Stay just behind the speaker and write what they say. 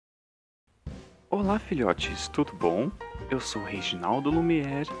Olá, filhotes, tudo bom? Eu sou Reginaldo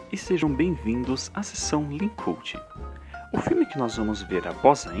Lumière e sejam bem-vindos à Sessão Lincult. O filme que nós vamos ver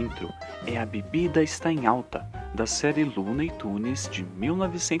após a intro é A Bebida Está em Alta, da série Looney Tunes de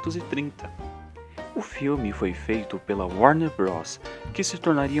 1930. O filme foi feito pela Warner Bros., que se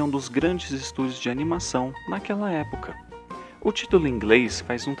tornaria um dos grandes estúdios de animação naquela época. O título em inglês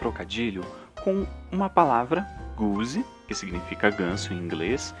faz um trocadilho com uma palavra, goose, que significa ganso em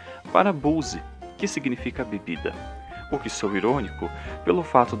inglês, para booze, que significa bebida. O que sou irônico pelo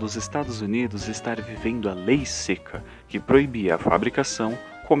fato dos Estados Unidos estar vivendo a Lei Seca, que proibia a fabricação,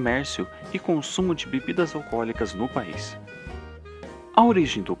 comércio e consumo de bebidas alcoólicas no país. A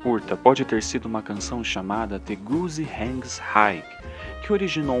origem do curta pode ter sido uma canção chamada The Goose Hangs High, que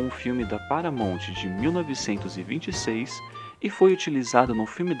originou um filme da Paramount de 1926 e foi utilizado no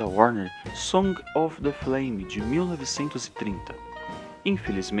filme da Warner Song of the Flame de 1930.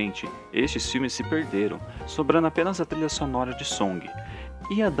 Infelizmente, estes filmes se perderam, sobrando apenas a trilha sonora de Song,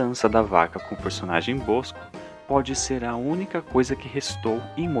 e a dança da vaca com o personagem Bosco pode ser a única coisa que restou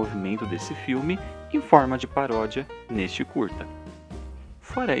em movimento desse filme em forma de paródia neste curta.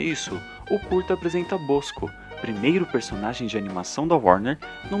 Fora isso, o curta apresenta Bosco, primeiro personagem de animação da Warner,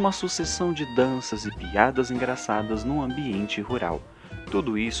 numa sucessão de danças e piadas engraçadas num ambiente rural.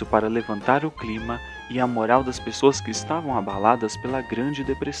 Tudo isso para levantar o clima e a moral das pessoas que estavam abaladas pela Grande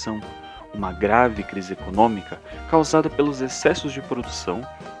Depressão, uma grave crise econômica causada pelos excessos de produção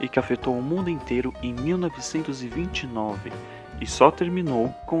e que afetou o mundo inteiro em 1929 e só terminou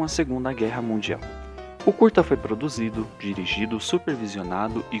com a Segunda Guerra Mundial. O curta foi produzido, dirigido,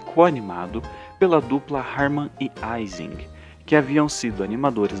 supervisionado e coanimado pela dupla Harman e Ising, que haviam sido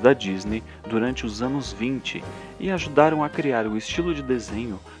animadores da Disney durante os anos 20 e ajudaram a criar o estilo de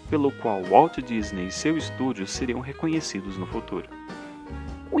desenho pelo qual Walt Disney e seu estúdio seriam reconhecidos no futuro.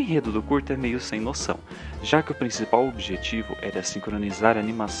 O enredo do curta é meio sem noção, já que o principal objetivo era sincronizar a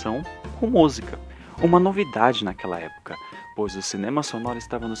animação com música, uma novidade naquela época, pois o cinema sonoro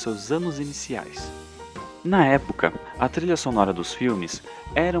estava nos seus anos iniciais. Na época, a trilha sonora dos filmes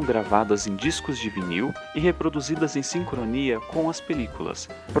eram gravadas em discos de vinil e reproduzidas em sincronia com as películas,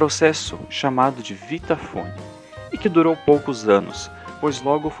 processo chamado de vitafone, e que durou poucos anos, pois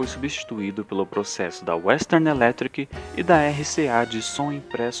logo foi substituído pelo processo da Western Electric e da RCA de som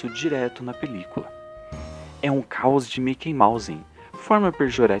impresso direto na película. É um caos de Mickey Mouse, forma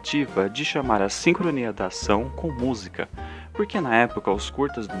pejorativa de chamar a sincronia da ação com música, porque na época os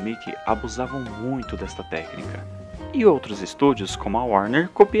curtas do Mickey abusavam muito desta técnica. E outros estúdios, como a Warner,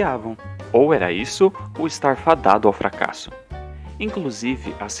 copiavam. Ou era isso, ou estar fadado ao fracasso.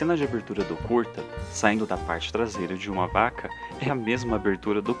 Inclusive, a cena de abertura do curta, saindo da parte traseira de uma vaca, é a mesma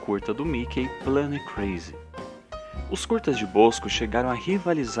abertura do curta do Mickey, Planet Crazy. Os curtas de Bosco chegaram a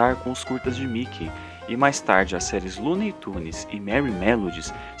rivalizar com os curtas de Mickey, e mais tarde as séries Looney Tunes e Merry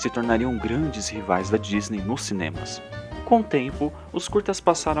Melodies se tornariam grandes rivais da Disney nos cinemas. Com o tempo, os curtas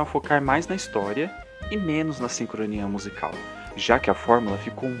passaram a focar mais na história e menos na sincronia musical, já que a fórmula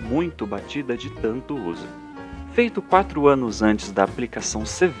ficou muito batida de tanto uso. Feito 4 anos antes da aplicação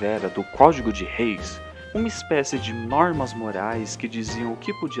severa do Código de Reis, uma espécie de normas morais que diziam o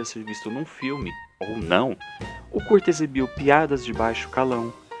que podia ser visto num filme, ou não, o curta exibiu piadas de baixo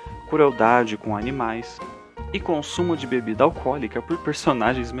calão, crueldade com animais e consumo de bebida alcoólica por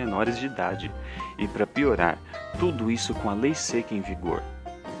personagens menores de idade, e para piorar, tudo isso com a Lei Seca em vigor.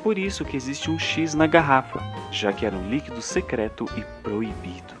 Por isso que existe um X na garrafa, já que era um líquido secreto e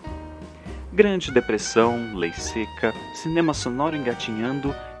proibido. Grande Depressão, Lei Seca, cinema sonoro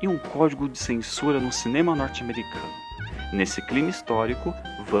engatinhando e um código de censura no cinema norte-americano. Nesse clima histórico,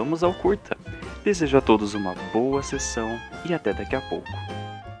 vamos ao curta. Desejo a todos uma boa sessão e até daqui a pouco.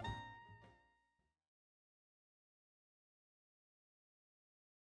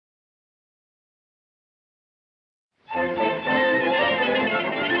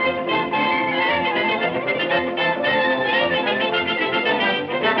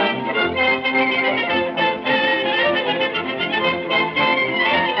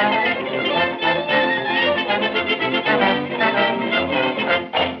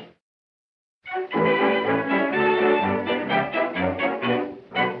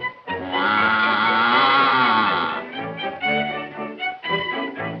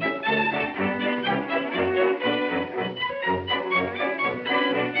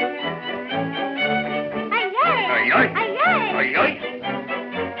 Ai, ai.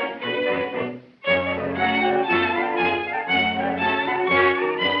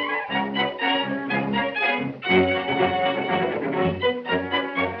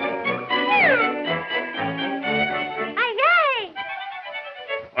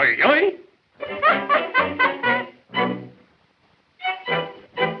 Ai, ai.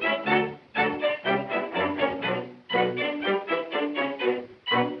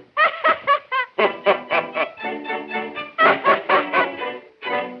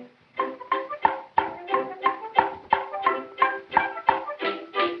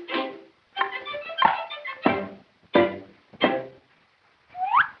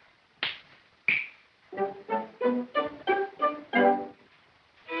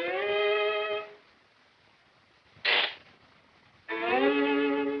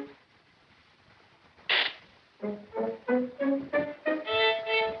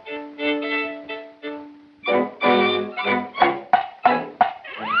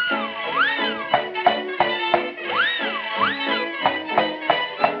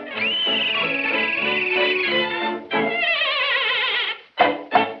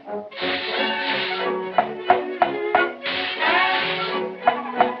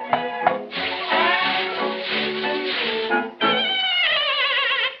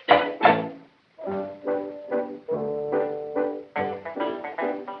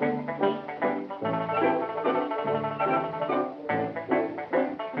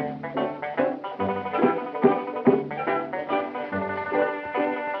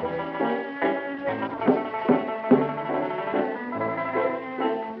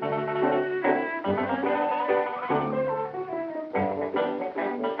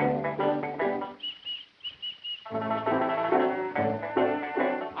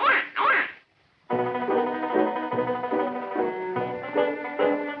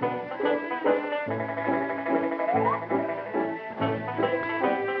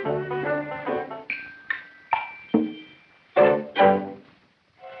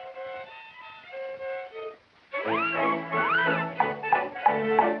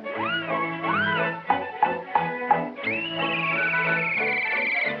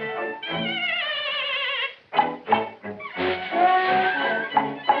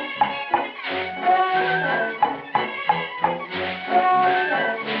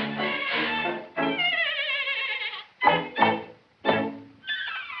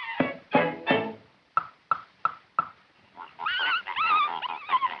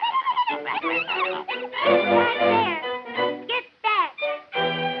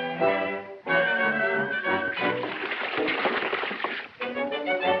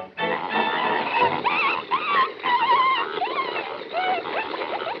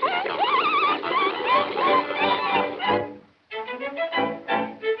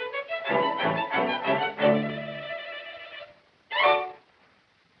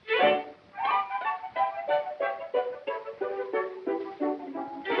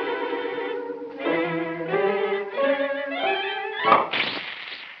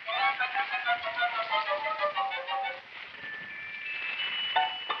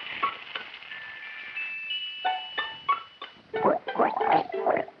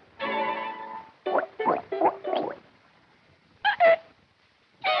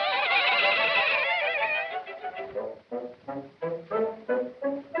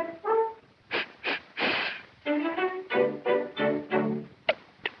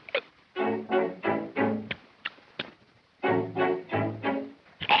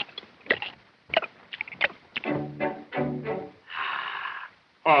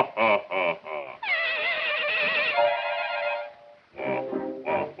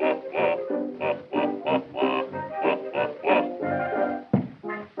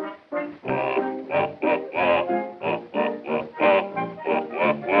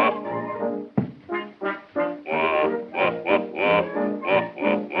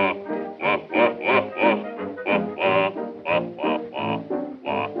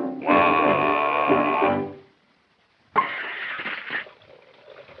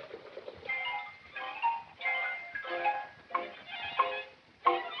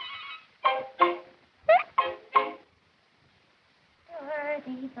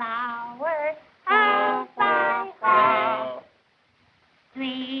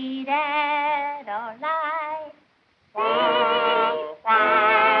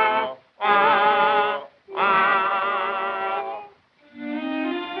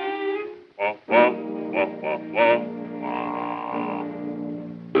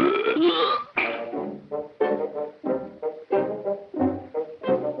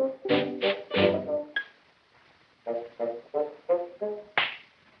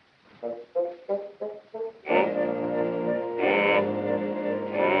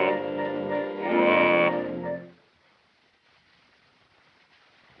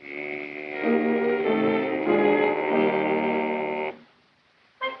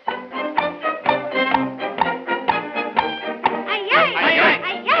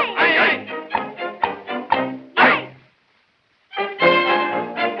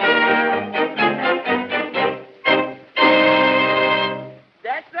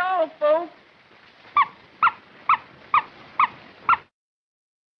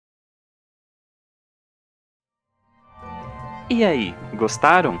 E aí,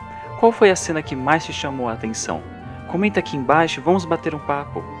 gostaram? Qual foi a cena que mais te chamou a atenção? Comenta aqui embaixo e vamos bater um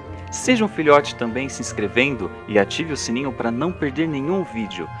papo. Seja um filhote também se inscrevendo e ative o sininho para não perder nenhum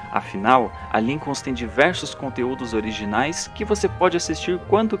vídeo. Afinal, a Lincult tem diversos conteúdos originais que você pode assistir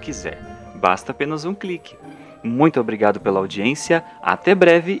quando quiser. Basta apenas um clique. Muito obrigado pela audiência, até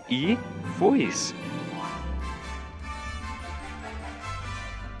breve e fui!